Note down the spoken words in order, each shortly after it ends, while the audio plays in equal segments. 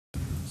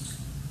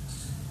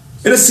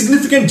In a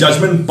significant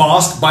judgment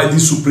passed by the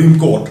Supreme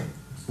Court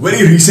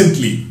very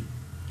recently,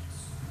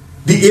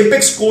 the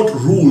Apex Court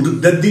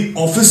ruled that the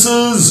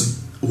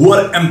officers who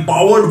are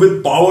empowered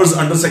with powers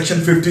under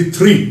Section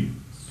 53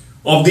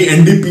 of the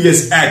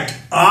NDPS Act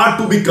are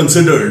to be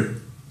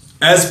considered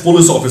as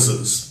police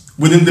officers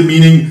within the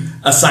meaning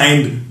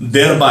assigned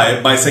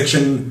thereby by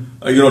Section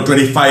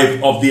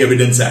 25 of the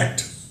Evidence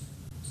Act.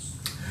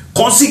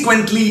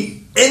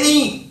 Consequently,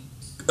 any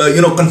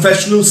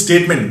confessional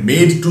statement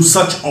made to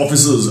such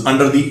officers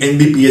under the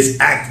NDPS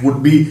Act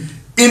would be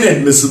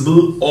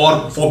inadmissible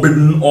or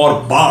forbidden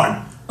or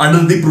barred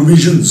under the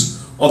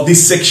provisions of the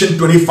Section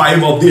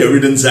 25 of the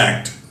Evidence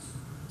Act.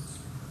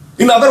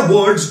 In other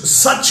words,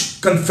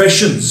 such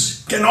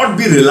confessions cannot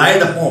be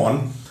relied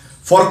upon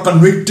for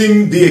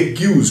convicting the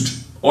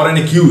accused or an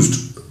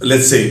accused,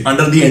 let's say,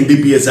 under the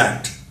NDPS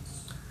Act.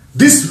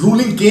 This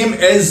ruling came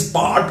as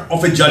part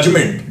of a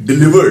judgment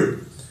delivered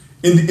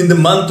in the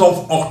month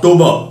of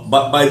October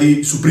by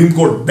the Supreme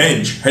Court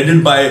bench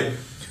headed by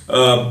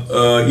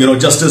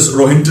Justice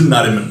Rohinton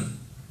Nariman.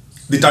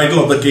 The title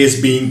of the case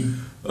being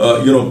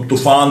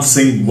Tofan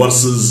Singh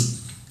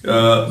versus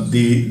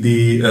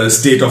the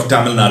state of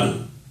Tamil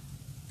Nadu.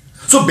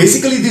 So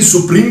basically the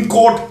Supreme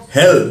Court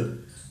held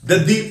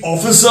that the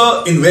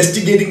officer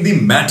investigating the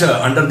matter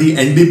under the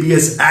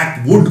NDPS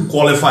Act would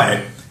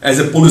qualify as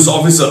a police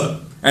officer,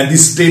 and the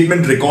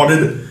statement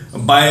recorded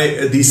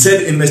by the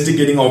said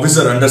investigating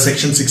officer under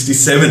Section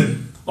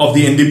 67 of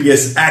the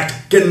NDPS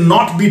Act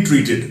cannot be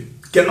treated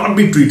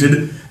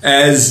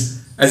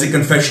as a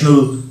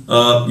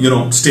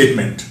confessional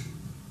statement.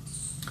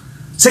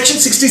 Section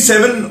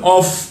 67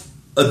 of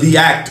the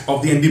Act,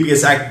 of the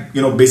NDPS Act,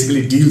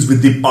 basically deals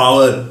with the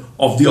power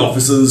of the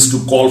officers to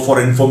call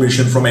for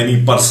information from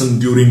any person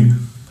during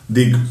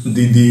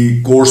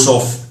the course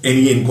of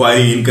any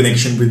inquiry in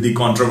connection with the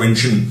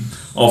contravention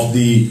of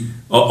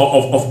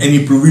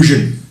any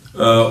provision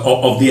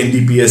of the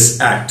NDPS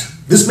Act.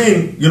 This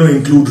may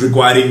include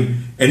requiring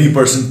any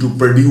person to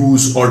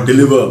produce or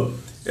deliver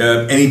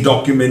any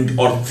document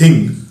or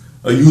thing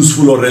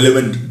useful or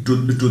relevant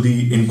to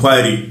the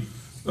inquiry,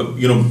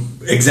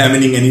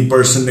 examining any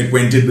person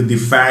acquainted with the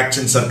facts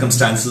and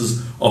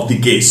circumstances of the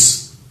case.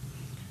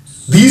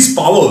 These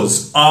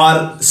powers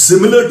are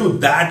similar to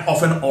that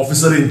of an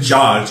officer in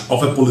charge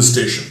of a police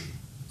station.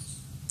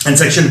 And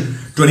Section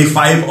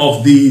 25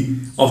 of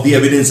the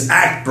Evidence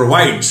Act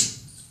provides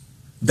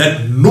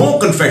that no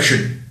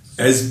confession,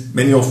 as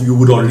many of you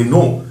would already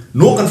know,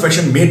 no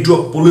confession made to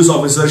a police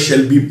officer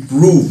shall be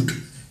proved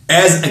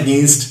as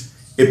against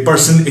a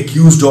person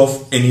accused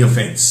of any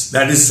offense.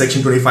 That is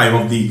Section 25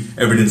 of the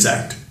Evidence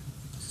Act.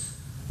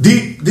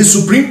 The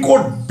Supreme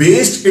Court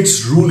based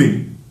its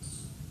ruling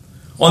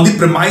on the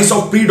premise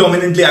of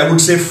predominantly, I would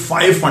say,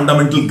 5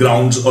 fundamental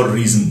grounds or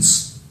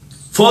reasons.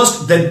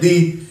 First, that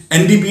the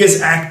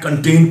NDPS Act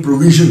contained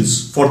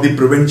provisions for the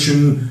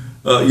prevention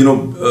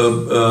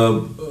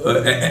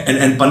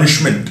and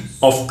punishment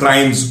of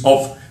crimes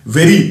of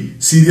very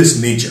serious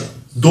nature.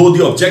 Though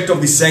the object of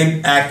the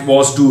same act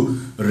was to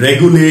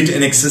regulate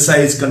and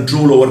exercise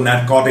control over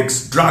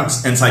narcotics,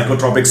 drugs and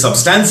psychotropic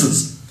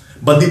substances,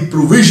 but the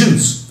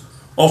provisions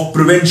of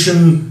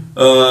prevention,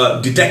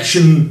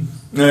 detection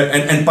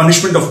and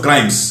punishment of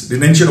crimes,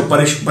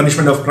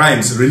 punishment of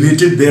crimes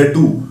related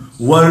thereto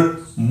were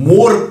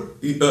more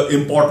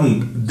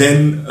important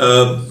than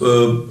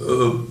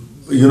for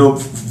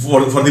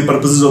the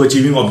purposes of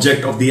achieving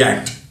object of the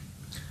act.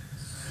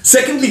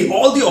 Secondly,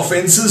 all the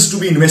offences to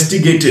be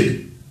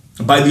investigated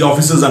by the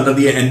officers under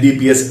the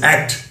NDPS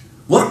Act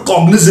were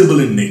cognizable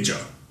in nature.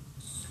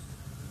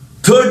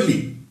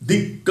 Thirdly,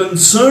 the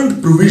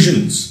concerned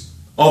provisions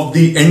of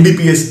the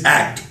NDPS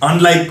Act,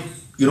 unlike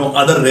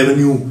other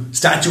revenue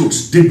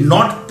statutes, did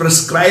not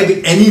prescribe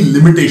any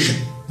limitation,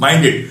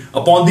 mind it,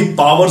 upon the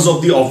powers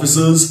of the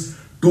officers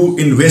to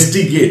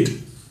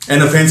investigate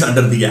an offence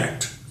under the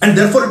Act. And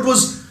therefore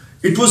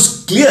it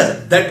was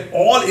clear that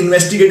all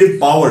investigative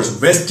powers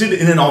vested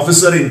in an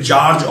officer in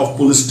charge of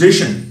police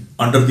station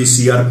under the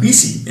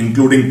CRPC,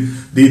 including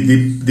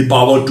the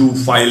power to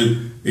file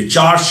a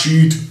charge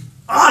sheet,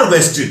 are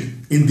vested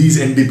in these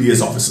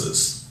NDPS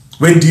officers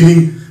when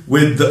dealing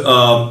with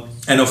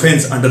an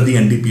offence under the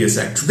NDPS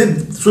Act.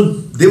 So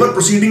they were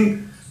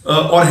proceeding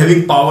or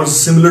having powers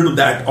similar to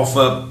that of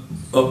a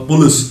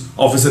police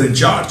officer in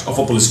charge of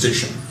a police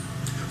station.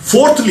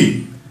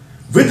 Fourthly,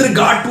 with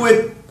regard to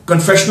a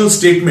confessional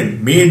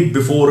statement made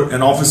before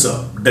an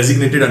officer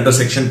designated under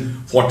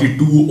Section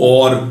 42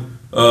 or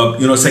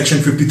Section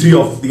 53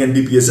 of the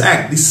NDPS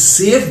Act, the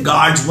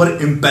safeguards were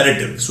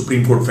imperative,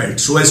 Supreme Court felt,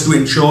 so as to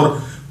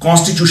ensure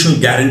constitutional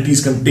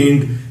guarantees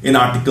contained in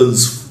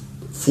Articles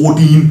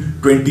 14,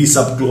 20,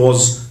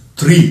 subclause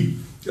 3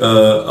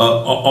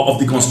 of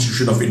the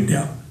Constitution of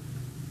India.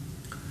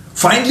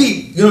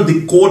 Finally,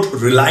 the court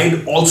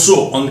relied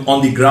also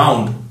on the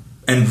ground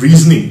and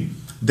reasoning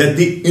that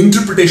the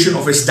interpretation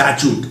of a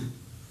statute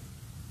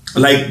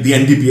like the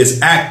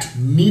NDPS Act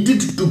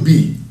needed to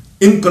be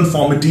in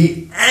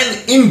conformity and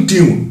in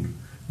tune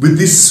with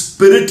the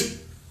spirit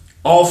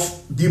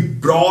of the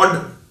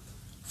broad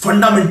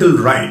fundamental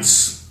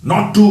rights,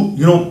 not to,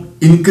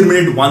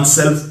 incriminate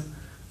oneself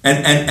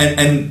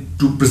and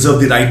to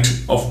preserve the right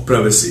of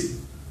privacy.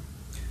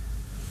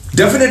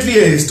 Definitely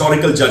a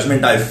historical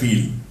judgment, I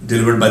feel,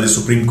 delivered by the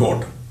Supreme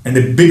Court, and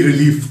a big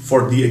relief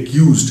for the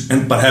accused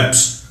and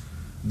perhaps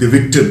the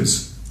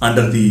victims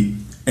under the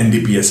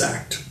NDPS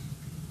Act.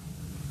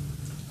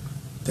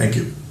 Thank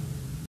you.